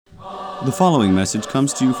The following message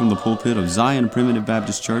comes to you from the pulpit of Zion Primitive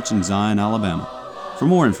Baptist Church in Zion, Alabama. For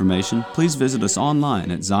more information, please visit us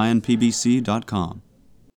online at zionpbc.com.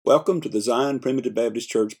 Welcome to the Zion Primitive Baptist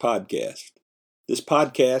Church podcast. This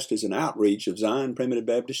podcast is an outreach of Zion Primitive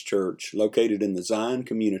Baptist Church located in the Zion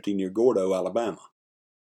community near Gordo, Alabama.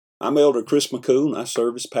 I'm Elder Chris McCool, and I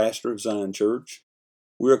serve as pastor of Zion Church.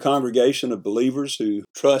 We're a congregation of believers who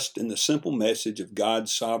trust in the simple message of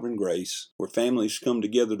God's sovereign grace, where families come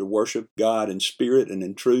together to worship God in spirit and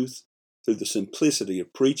in truth through the simplicity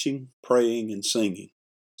of preaching, praying, and singing.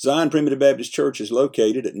 Zion Primitive Baptist Church is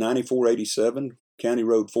located at 9487 County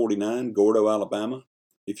Road 49, Gordo, Alabama.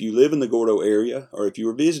 If you live in the Gordo area, or if you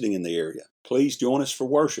are visiting in the area, please join us for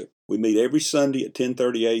worship. We meet every Sunday at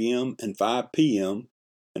 10:30 a.m. and 5 p.m.,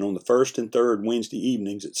 and on the first and third Wednesday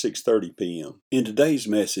evenings at 6:30 p.m. In today's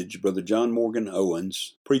message, Brother John Morgan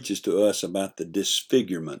Owens preaches to us about the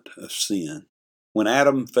disfigurement of sin. When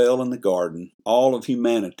Adam fell in the garden, all of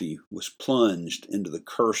humanity was plunged into the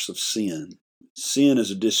curse of sin. Sin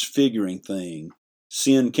is a disfiguring thing.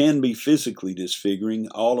 Sin can be physically disfiguring.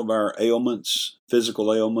 All of our ailments,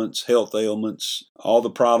 physical ailments, health ailments, all the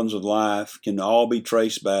problems of life can all be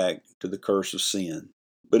traced back to the curse of sin.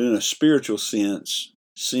 But in a spiritual sense,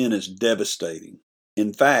 sin is devastating.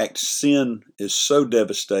 In fact, sin is so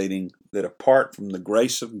devastating that apart from the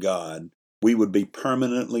grace of God, we would be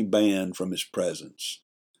permanently banned from His presence.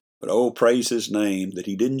 But oh, praise His name that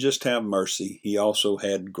He didn't just have mercy, He also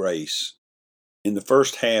had grace. In the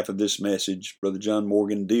first half of this message, Brother John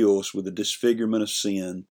Morgan deals with the disfigurement of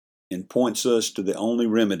sin and points us to the only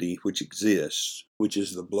remedy which exists, which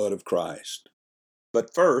is the blood of Christ.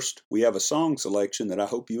 But first, we have a song selection that I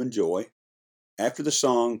hope you enjoy. After the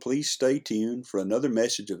song, please stay tuned for another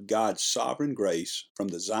message of God's sovereign grace from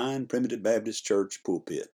the Zion Primitive Baptist Church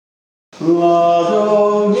pulpit.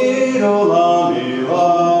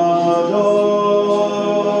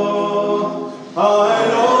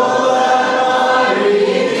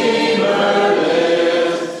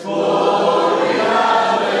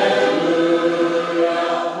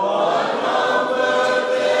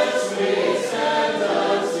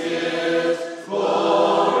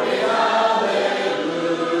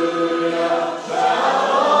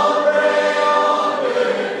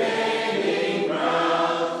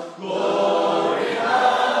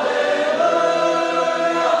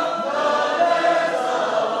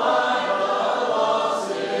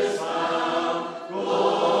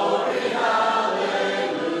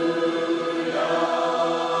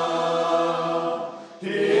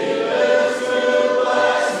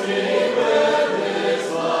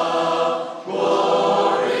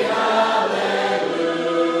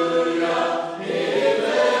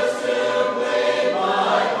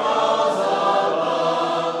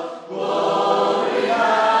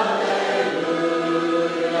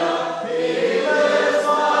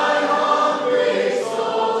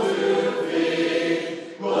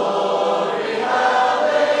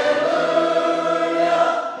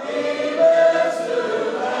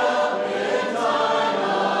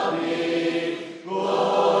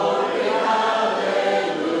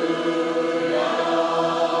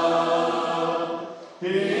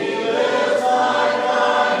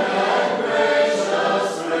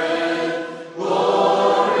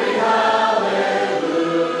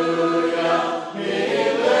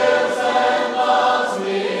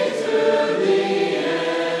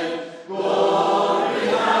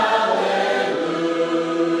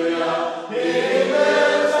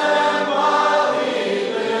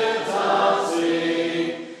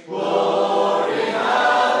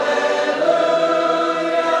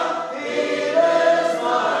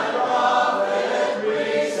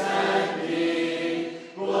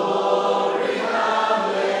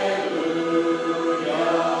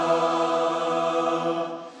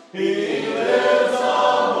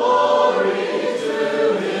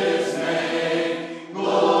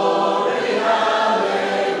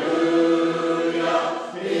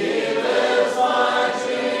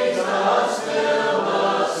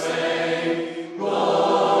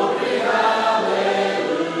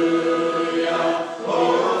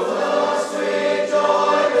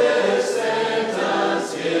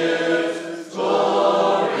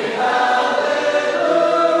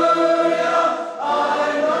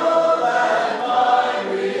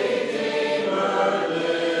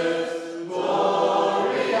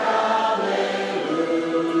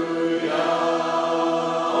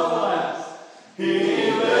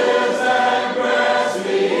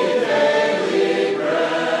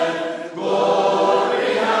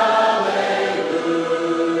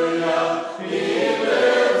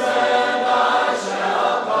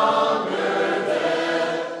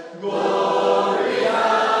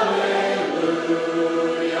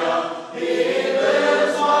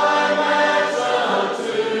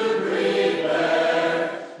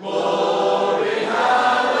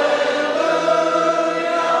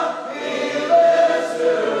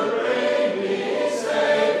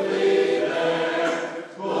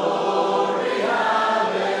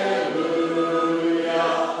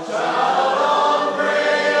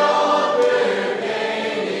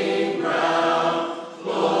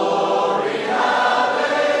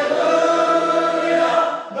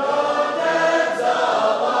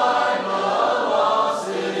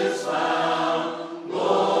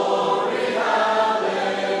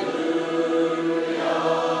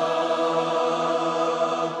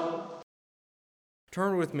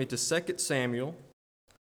 Turn with me to 2 Samuel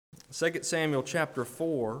chapter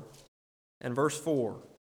 4 and verse 4.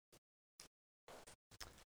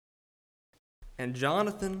 And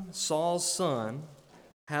Jonathan, Saul's son,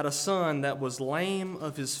 had a son that was lame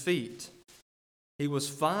of his feet. He was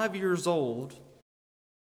 5 years old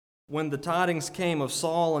when the tidings came of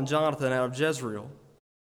Saul and Jonathan out of Jezreel.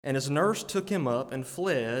 And his nurse took him up and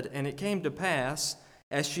fled, and it came to pass,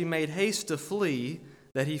 as she made haste to flee,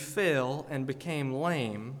 that he fell and became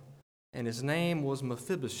lame, and his name was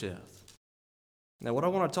Mephibosheth. Now, what I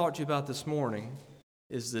want to talk to you about this morning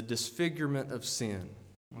is the disfigurement of sin.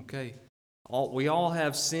 Okay? We all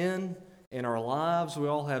have sin in our lives. We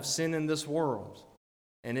all have sin in this world.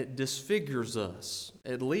 And it disfigures us.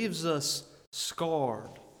 It leaves us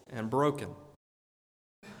scarred and broken.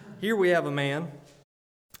 Here we have a man,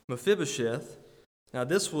 Mephibosheth. Now,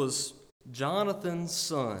 this was Jonathan's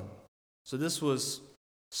son. So this was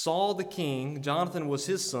Saul the king. Jonathan was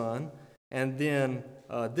his son. And then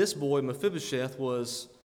this boy, Mephibosheth, was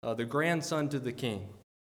the grandson to the king.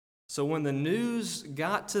 So when the news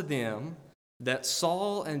got to them that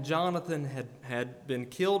Saul and Jonathan had been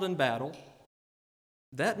killed in battle,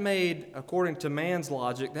 that made, according to man's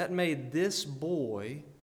logic, that made this boy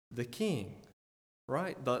the king,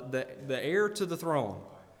 right? The heir to the throne.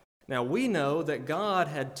 Now we know that God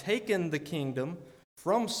had taken the kingdom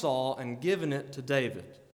from Saul and given it to David,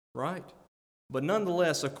 right? But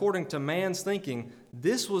nonetheless, according to man's thinking,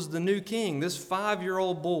 this was the new king, this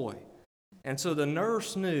 5-year-old boy. And so the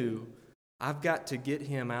nurse knew, I've got to get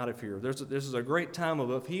him out of here. This is a great time of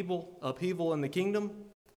upheaval in the kingdom,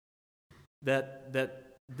 that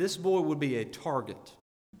this boy would be a target.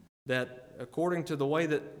 That according to the way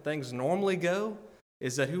that things normally go,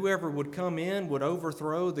 is that whoever would come in would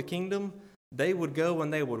overthrow the kingdom. They would go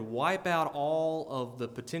and they would wipe out all of the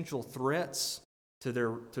potential threats to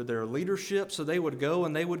their leadership. So they would go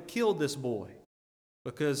and they would kill this boy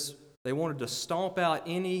because they wanted to stomp out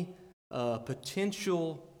any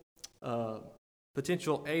potential heir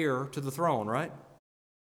to the throne, right?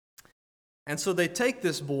 And so they take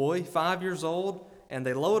this boy, 5 years old, and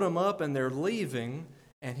they load him up and they're leaving,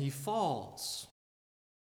 and he falls.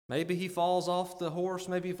 Maybe he falls off the horse,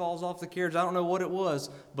 maybe he falls off the carriage, I don't know what it was,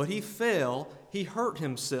 but he fell, he hurt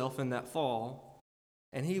himself in that fall,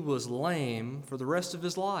 and he was lame for the rest of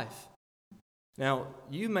his life. Now,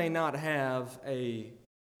 you may not have an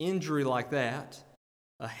injury like that,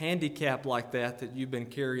 a handicap like that you've been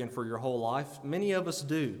carrying for your whole life. Many of us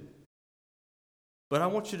do. But I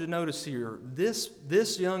want you to notice here,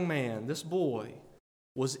 this young man, this boy,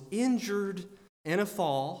 was injured in a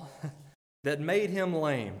fall that made him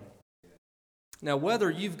lame. Now, whether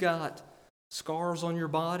you've got scars on your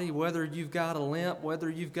body, whether you've got a limp, whether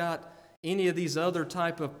you've got any of these other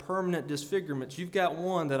type of permanent disfigurements, you've got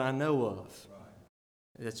one that I know of.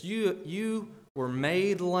 That's you were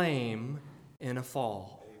made lame in a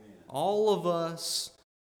fall. All of us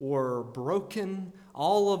were broken.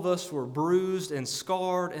 All of us were bruised and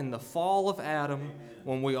scarred in the fall of Adam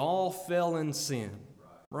when we all fell in sin.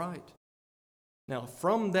 Right? Now,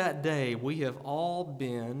 from that day, we have all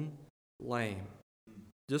been lame,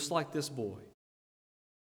 just like this boy.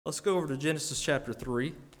 Let's go over to Genesis chapter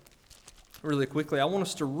 3 really quickly. I want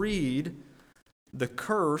us to read the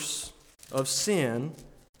curse of sin,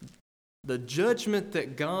 the judgment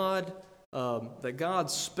that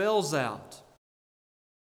God spells out.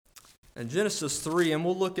 In Genesis 3, and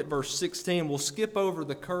we'll look at verse 16, we'll skip over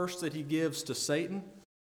the curse that he gives to Satan.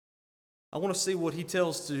 I want to see what he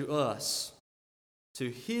tells to us, to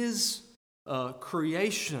his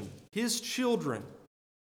creation, his children,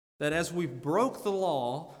 that as we broke the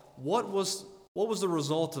law, what was the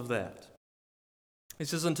result of that? He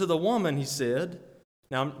says, unto the woman, he said,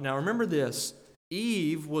 now remember this,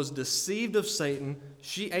 Eve was deceived of Satan.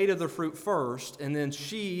 She ate of the fruit first, and then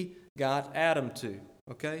she got Adam too,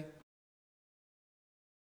 okay?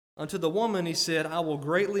 Unto the woman he said, I will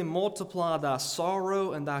greatly multiply thy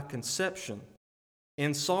sorrow and thy conception.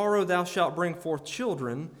 In sorrow thou shalt bring forth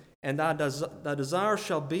children, and thy desire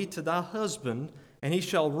shall be to thy husband, and he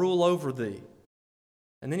shall rule over thee.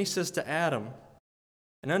 And then he says to Adam,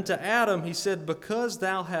 and unto Adam he said, because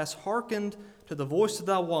thou hast hearkened to the voice of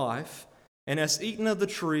thy wife, and hast eaten of the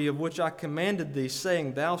tree of which I commanded thee,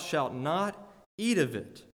 saying, thou shalt not eat of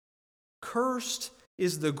it. Cursed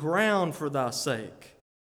is the ground for thy sake.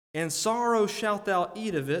 In sorrow shalt thou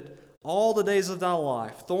eat of it all the days of thy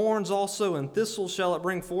life. Thorns also and thistles shall it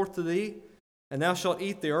bring forth to thee, and thou shalt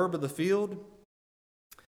eat the herb of the field. It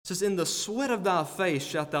says, in the sweat of thy face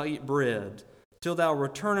shalt thou eat bread, till thou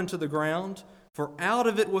return unto the ground. For out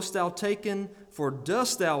of it wast thou taken, for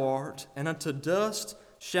dust thou art, and unto dust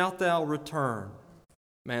shalt thou return.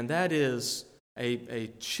 Man, that is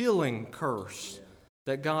a chilling curse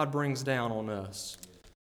that God brings down on us.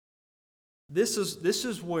 This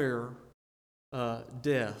is where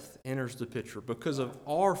death enters the picture because of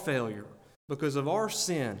our failure, because of our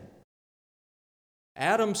sin.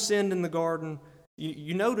 Adam sinned in the garden.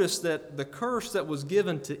 You notice that the curse that was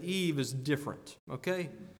given to Eve is different, okay?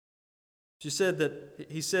 He said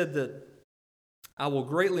that I will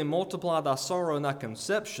greatly multiply thy sorrow and thy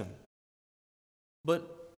conception.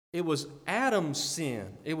 But it was Adam's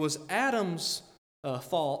sin. It was Adam's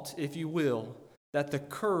fault, if you will, that the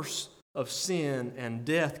curse of sin and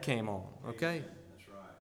death came on, okay? That's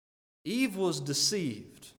right. Eve was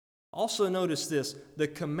deceived. Also notice this, the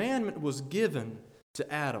commandment was given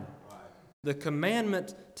to Adam. Right. The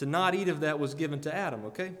commandment to not eat of that was given to Adam,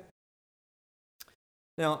 okay?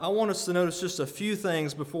 Now, I want us to notice just a few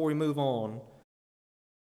things before we move on.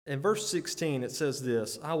 In verse 16, it says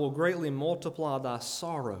this, I will greatly multiply thy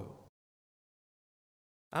sorrow.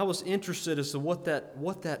 I was interested as to what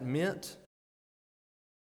that meant.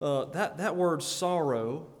 That word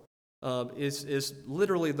sorrow is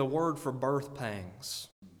literally the word for birth pangs.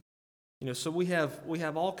 So we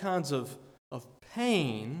have all kinds of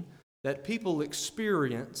pain that people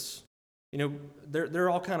experience. There are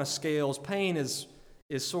all kind of scales. Pain is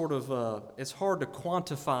sort of it's hard to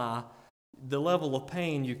quantify the level of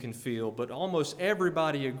pain you can feel, but almost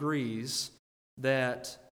everybody agrees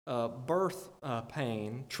that birth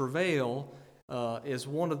pain, travail, is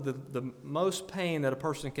one of the most pain that a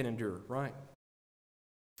person can endure, right?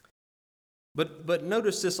 But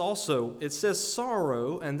notice this also. It says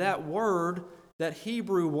sorrow, and that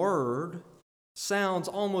Hebrew word, sounds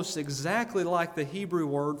almost exactly like the Hebrew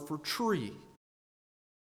word for tree.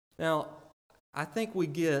 Now, I think we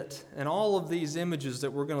get, in all of these images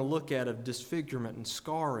that we're going to look at of disfigurement and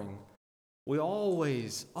scarring, we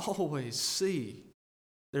always see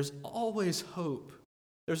there's always hope.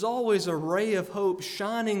 There's always a ray of hope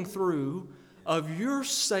shining through of your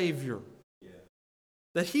Savior.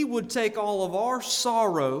 That He would take all of our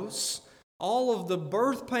sorrows, all of the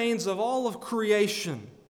birth pains of all of creation,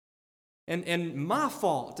 and my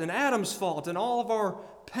fault, and Adam's fault, and all of our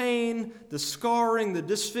pain, the scarring, the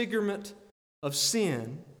disfigurement of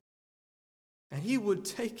sin, and He would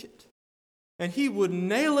take it, and He would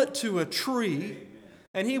nail it to a tree,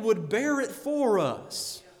 and He would bear it for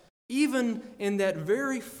us. Even in that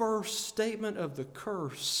very first statement of the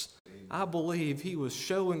curse, I believe He was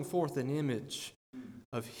showing forth an image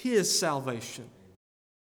of His salvation.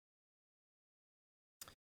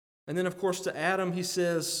 And then, of course, to Adam, He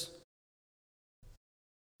says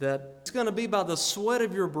that it's going to be by the sweat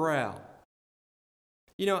of your brow.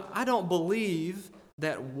 I don't believe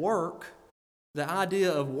that work, the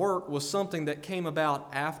idea of work, was something that came about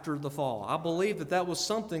after the fall. I believe that was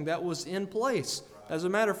something that was in place. As a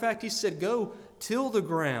matter of fact, He said, go till the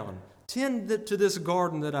ground, tend to this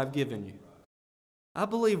garden that I've given you. I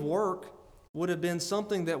believe work would have been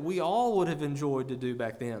something that we all would have enjoyed to do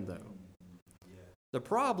back then, though. The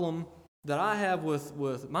problem that I have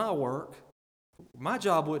with my work, my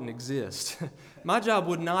job wouldn't exist. My job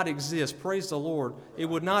would not exist, praise the Lord. It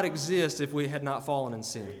would not exist if we had not fallen in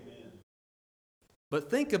sin. But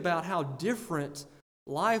think about how different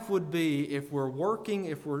life would be if we're working,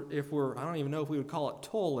 if we're I don't even know if we would call it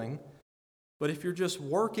toiling, but if you're just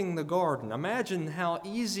working the garden. Imagine how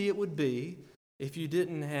easy it would be if you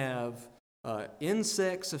didn't have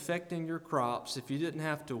insects affecting your crops, if you didn't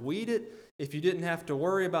have to weed it, if you didn't have to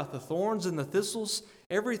worry about the thorns and the thistles.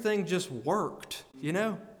 Everything just worked,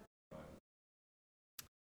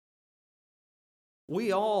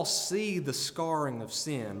 We all see the scarring of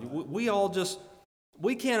sin.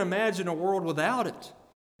 We can't imagine a world without it.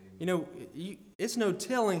 It's no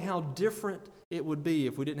telling how different it would be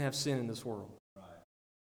if we didn't have sin in this world.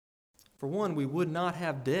 For one, we would not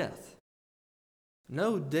have death.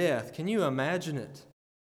 No death. Can you imagine it?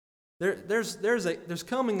 There's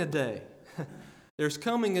coming a day. There's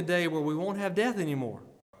coming a day where we won't have death anymore.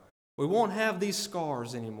 We won't have these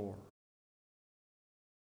scars anymore.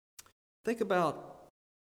 Think about,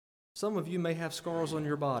 some of you may have scars on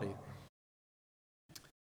your body.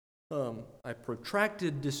 A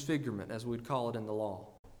protracted disfigurement, as we'd call it in the law.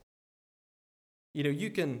 You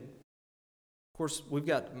can, of course, we've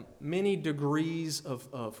got many degrees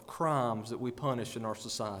of crimes that we punish in our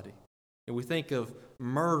society. And we think of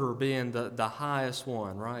murder being the highest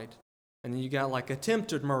one, right? And then you got like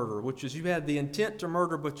attempted murder, which is you had the intent to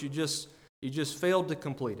murder, but you just failed to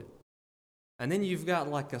complete it. And then you've got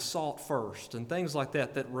like assault first and things like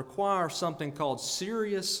that require something called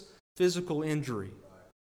serious physical injury.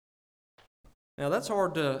 Now that's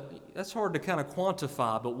hard to kind of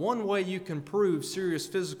quantify, but one way you can prove serious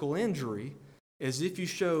physical injury is if you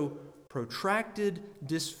show protracted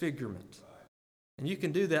disfigurement. And you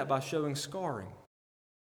can do that by showing scarring.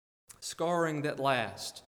 Scarring that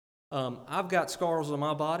lasts. I've got scars on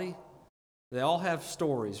my body. They all have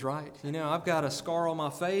stories, right? You know, I've got a scar on my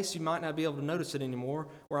face. You might not be able to notice it anymore,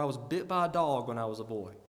 where I was bit by a dog when I was a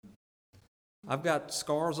boy. I've got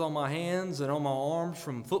scars on my hands and on my arms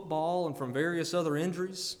from football and from various other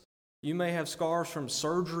injuries. You may have scars from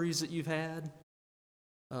surgeries that you've had.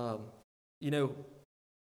 You know,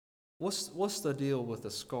 what's the deal with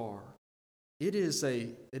a scar? It is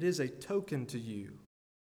a token to you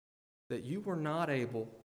that you were not able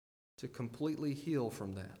to completely heal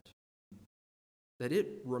from that. That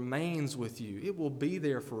it remains with you. It will be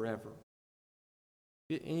there forever.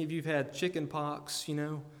 Any of you have had chicken pox, you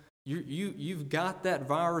know? You've got that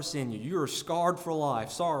virus in you. You are scarred for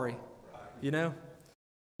life. Sorry. You know,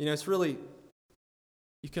 it's really,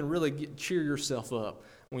 you can really cheer yourself up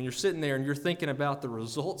when you're sitting there and you're thinking about the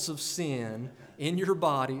results of sin in your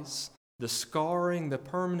bodies, the scarring, the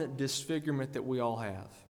permanent disfigurement that we all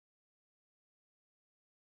have.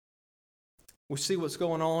 We see what's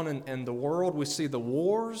going on in the world. We see the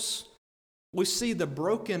wars. We see the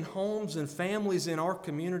broken homes and families in our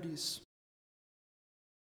communities.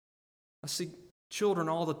 I see children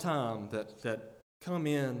all the time that come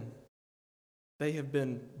in. They have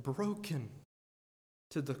been broken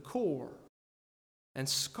to the core and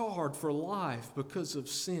scarred for life because of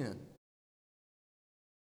sin.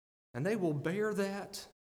 And they will bear that.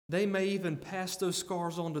 They may even pass those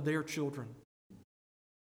scars on to their children.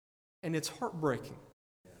 And it's heartbreaking.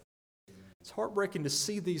 It's heartbreaking to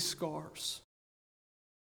see these scars.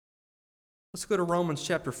 Let's go to Romans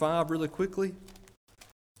chapter 5 really quickly.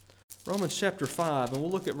 Romans chapter 5, and we'll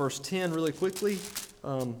look at verse 10 really quickly. We're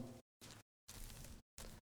going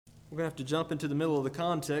to have to jump into the middle of the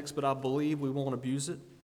context, but I believe we won't abuse it.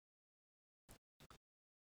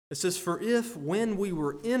 It says, "For if, when we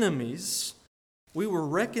were enemies, we were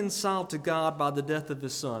reconciled to God by the death of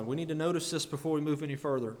His Son." We need to notice this before we move any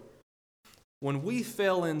further. When we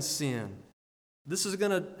fell in sin, this is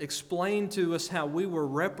going to explain to us how we were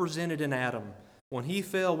represented in Adam. When he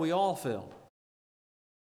fell, we all fell.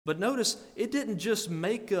 But notice, it didn't just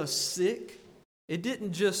make us sick. It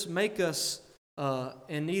didn't just make us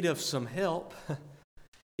in need of some help.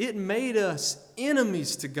 It made us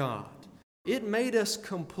enemies to God. It made us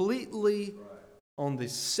completely on the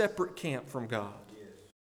separate camp from God.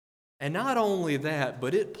 And not only that,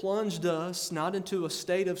 but it plunged us not into a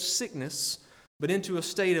state of sickness, but into a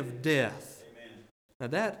state of death. Amen. Now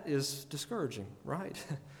that is discouraging, right?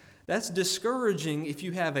 That's discouraging if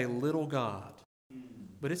you have a little God.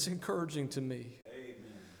 But it's encouraging to me. Amen.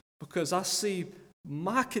 Because I see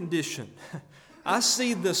my condition. I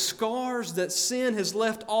see the scars that sin has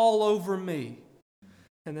left all over me.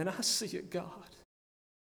 And then I see a God.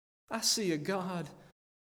 I see a God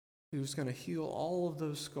who's going to heal all of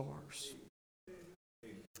those scars.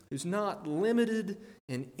 Who's not limited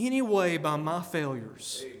in any way by my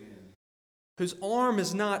failures. Amen. Whose arm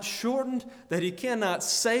is not shortened that He cannot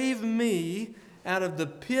save me out of the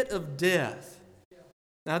pit of death.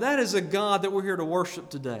 Now that is a God that we're here to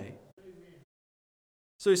worship today.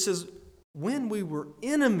 So he says, when we were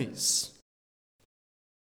enemies,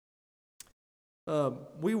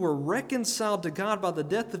 we were reconciled to God by the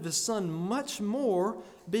death of His Son. Much more,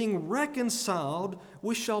 being reconciled,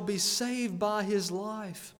 we shall be saved by His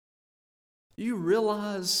life. You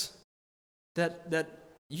realize that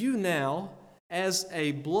you now, as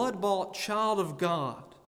a blood-bought child of God,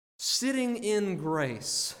 sitting in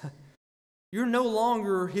grace, you're no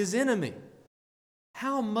longer His enemy.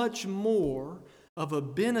 How much more of a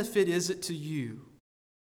benefit is it to you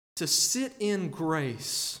to sit in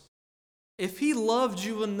grace? If He loved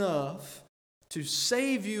you enough to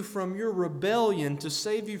save you from your rebellion, to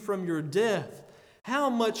save you from your death, how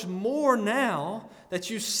much more now that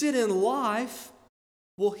you sit in life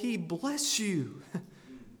will He bless you?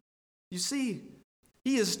 You see,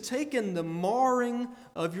 He has taken the marring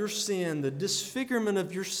of your sin, the disfigurement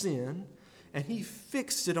of your sin, and He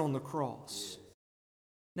fixed it on the cross.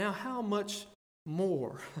 Now, how much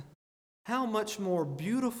more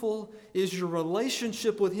beautiful is your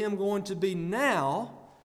relationship with Him going to be now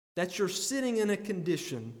that you're sitting in a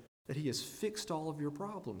condition that He has fixed all of your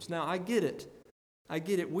problems? Now, I get it.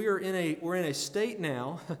 We're in a state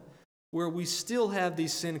now where we still have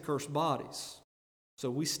these sin-cursed bodies.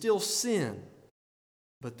 So we still sin.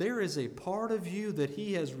 But there is a part of you that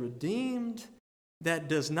He has redeemed that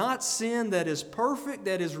does not sin, that is perfect,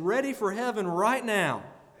 that is ready for heaven right now.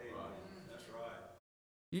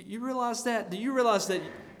 You realize that? Do you realize that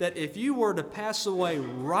if you were to pass away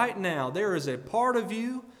right now, there is a part of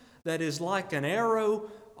you that is like an arrow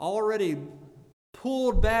already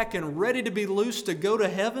pulled back and ready to be loosed to go to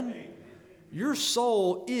heaven? Your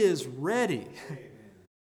soul is ready.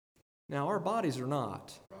 Now, our bodies are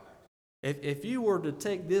not. If you were to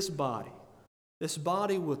take this body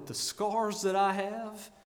with the scars that I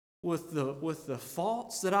have, with the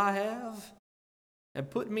faults that I have, and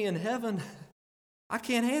put me in heaven, I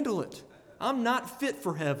can't handle it. I'm not fit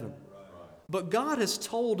for heaven. But God has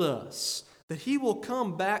told us that He will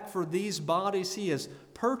come back for these bodies. He has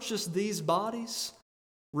purchased these bodies,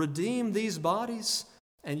 redeemed these bodies,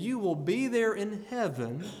 and you will be there in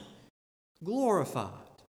heaven glorified.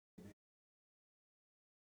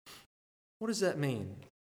 What does that mean?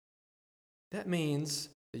 That means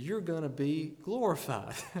that you're going to be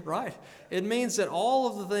glorified, right? It means that all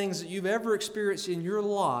of the things that you've ever experienced in your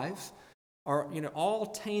life are, all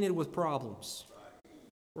tainted with problems.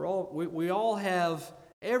 We all have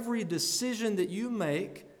every decision that you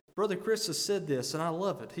make. Brother Chris has said this, and I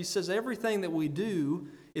love it. He says everything that we do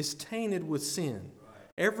is tainted with sin.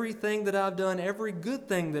 Everything that I've done, every good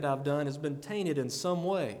thing that I've done has been tainted in some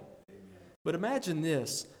way. But imagine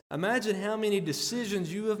this. Imagine how many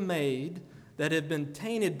decisions you have made that have been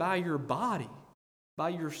tainted by your body, by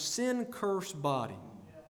your sin-cursed body.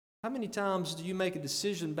 How many times do you make a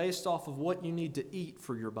decision based off of what you need to eat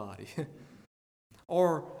for your body?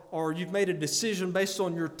 or you've made a decision based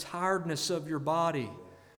on your tiredness of your body.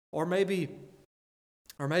 Or maybe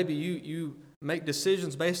you make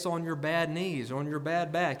decisions based on your bad knees, on your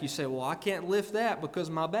bad back. You say, well, I can't lift that because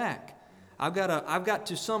of my back. I've got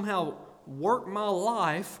to somehow work my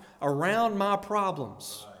life around my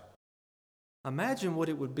problems. Imagine what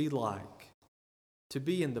it would be like to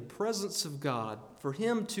be in the presence of God, for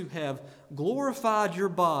Him to have glorified your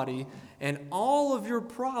body, and all of your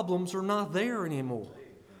problems are not there anymore.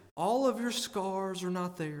 All of your scars are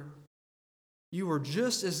not there. You are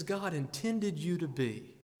just as God intended you to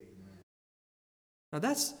be. Now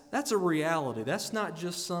that's a reality. That's not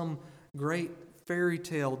just some great fairy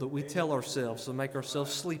tale that we tell ourselves to make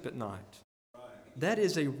ourselves sleep at night. That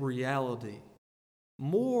is a reality.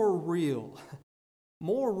 More real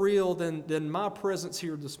than my presence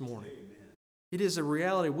here this morning. It is a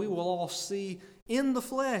reality we will all see in the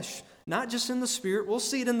flesh, not just in the spirit. We'll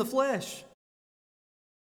see it in the flesh.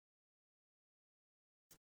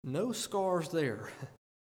 No scars there.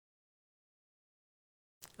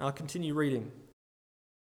 I'll continue reading.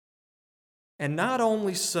 And not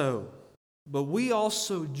only so, but we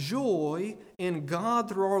also joy in God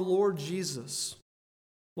through our Lord Jesus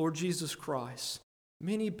Christ.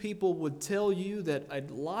 Many people would tell you that a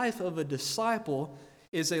life of a disciple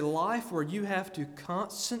is a life where you have to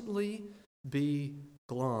constantly be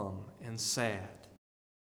glum and sad.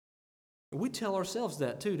 We tell ourselves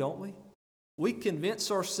that too, don't we? We convince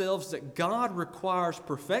ourselves that God requires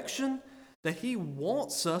perfection, that He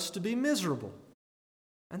wants us to be miserable.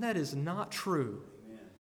 And that is not true. Amen.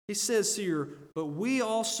 He says here, but we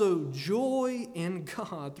also joy in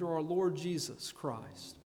God through our Lord Jesus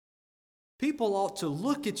Christ. People ought to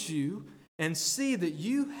look at you and see that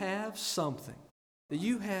you have something, that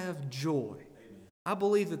you have joy. Amen. I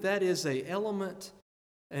believe that is an element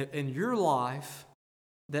in your life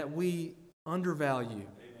that we undervalue. Amen.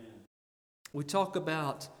 We talk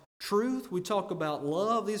about truth, we talk about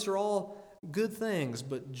love. These are all good things,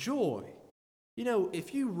 but joy.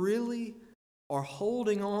 If you really are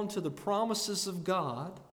holding on to the promises of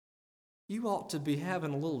God, you ought to be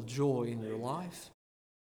having a little joy in your life.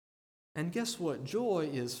 And guess what? Joy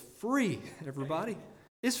is free, everybody.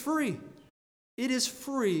 It's free. It is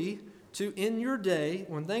free to, in your day,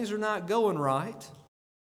 when things are not going right,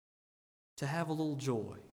 to have a little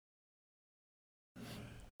joy.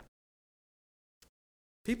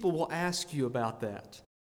 People will ask you about that.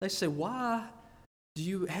 They say, why do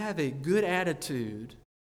you have a good attitude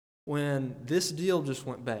when this deal just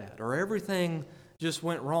went bad, or everything just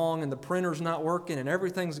went wrong and the printer's not working and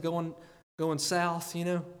everything's going south,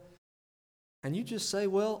 And you just say,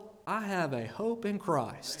 well, I have a hope in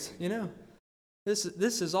Christ.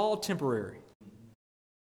 This is all temporary.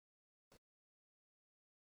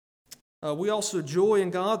 We also joy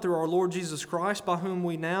in God through our Lord Jesus Christ, by whom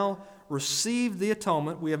we now receive the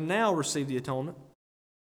atonement. We have now received the atonement.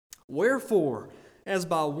 Wherefore, as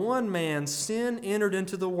by one man sin entered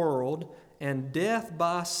into the world, and death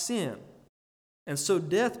by sin, and so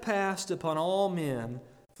death passed upon all men,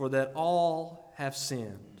 for that all have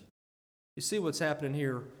sinned. You see what's happening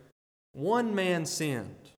here? One man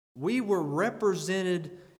sinned. We were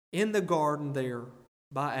represented in the garden there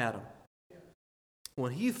by Adam.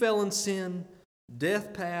 When he fell in sin,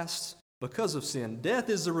 Death passed because of sin. Death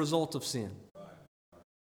is the result of sin.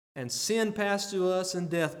 And sin passed to us and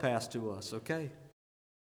death passed to us, okay?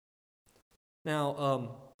 Now,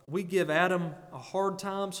 we give Adam a hard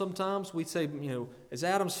time sometimes. We say, it's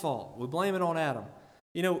Adam's fault. We blame it on Adam.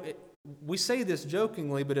 We say this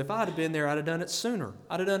jokingly, but if I'd have been there, I'd have done it sooner.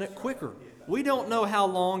 I'd have done it quicker. We don't know how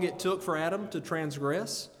long it took for Adam to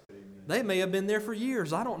transgress. They may have been there for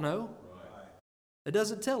years. I don't know. It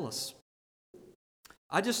doesn't tell us.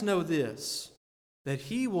 I just know this, that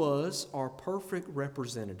he was our perfect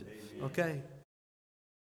representative, okay?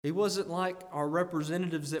 He wasn't like our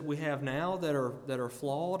representatives that we have now that are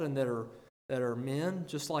flawed and that are men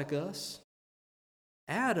just like us.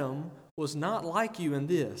 Adam was not like you in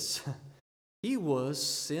this. He was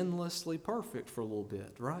sinlessly perfect for a little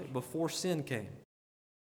bit, right? Before sin came.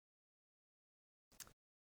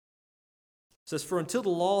 It says, for until the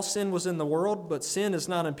law, sin was in the world, but sin is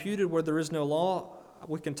not imputed where there is no law.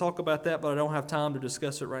 We can talk about that, but I don't have time to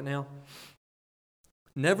discuss it right now.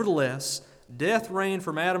 Nevertheless, death reigned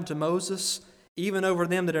from Adam to Moses, even over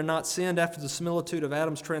them that had not sinned after the similitude of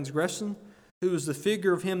Adam's transgression, who was the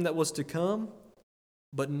figure of him that was to come.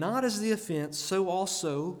 But not as the offense, so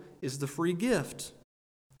also is the free gift.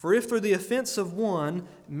 For if through the offense of one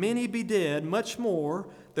many be dead, much more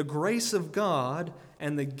the grace of God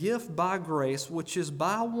and the gift by grace, which is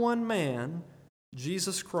by one man,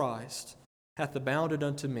 Jesus Christ, hath abounded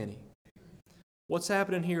unto many. What's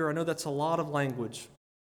happening here? I know that's a lot of language.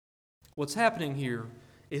 What's happening here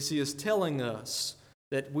is he is telling us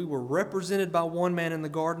that we were represented by one man in the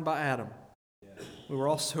garden, by Adam. We were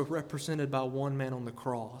also represented by one man on the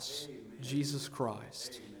cross, Jesus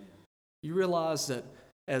Christ. You realize that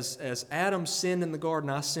as Adam sinned in the garden,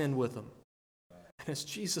 I sinned with him. And as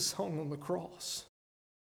Jesus hung on the cross,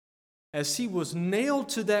 as he was nailed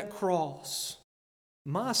to that cross,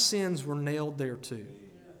 my sins were nailed there too.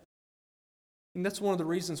 And that's one of the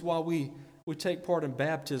reasons why we take part in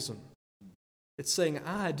baptism. It's saying,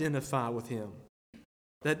 I identify with him.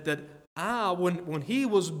 That I, when he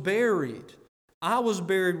was buried, I was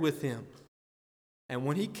buried with him. And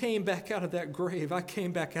when he came back out of that grave, I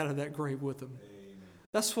came back out of that grave with him. Amen.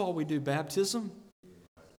 That's why we do baptism.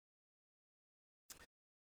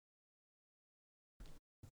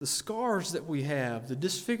 The scars that we have, the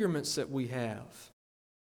disfigurements that we have,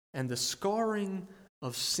 and the scarring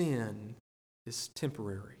of sin is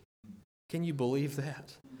temporary. Can you believe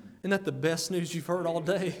that? Isn't that the best news you've heard all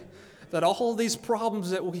day? That all these problems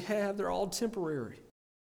that we have, they're all temporary.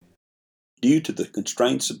 Due to the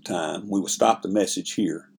constraints of time, we will stop the message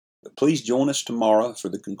here. But please join us tomorrow for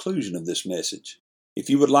the conclusion of this message. If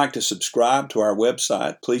you would like to subscribe to our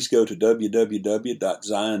website, please go to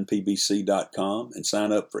www.zionpbc.com and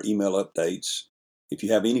sign up for email updates. If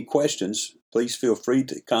you have any questions, please feel free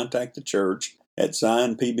to contact the church at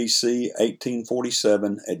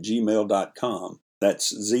zionpbc1847@gmail.com.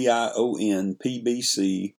 That's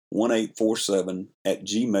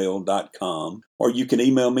ZIONPBC1847@gmail.com. Or you can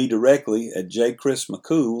email me directly at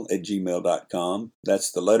jchrismccool@gmail.com.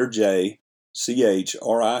 That's the letter J,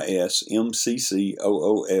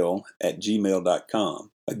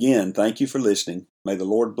 CHRISMCCOOL@gmail.com. Again, thank you for listening. May the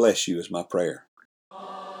Lord bless you is my prayer.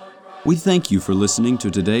 We thank you for listening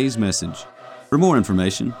to today's message. For more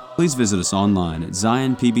information, please visit us online at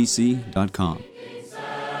zionpbc.com.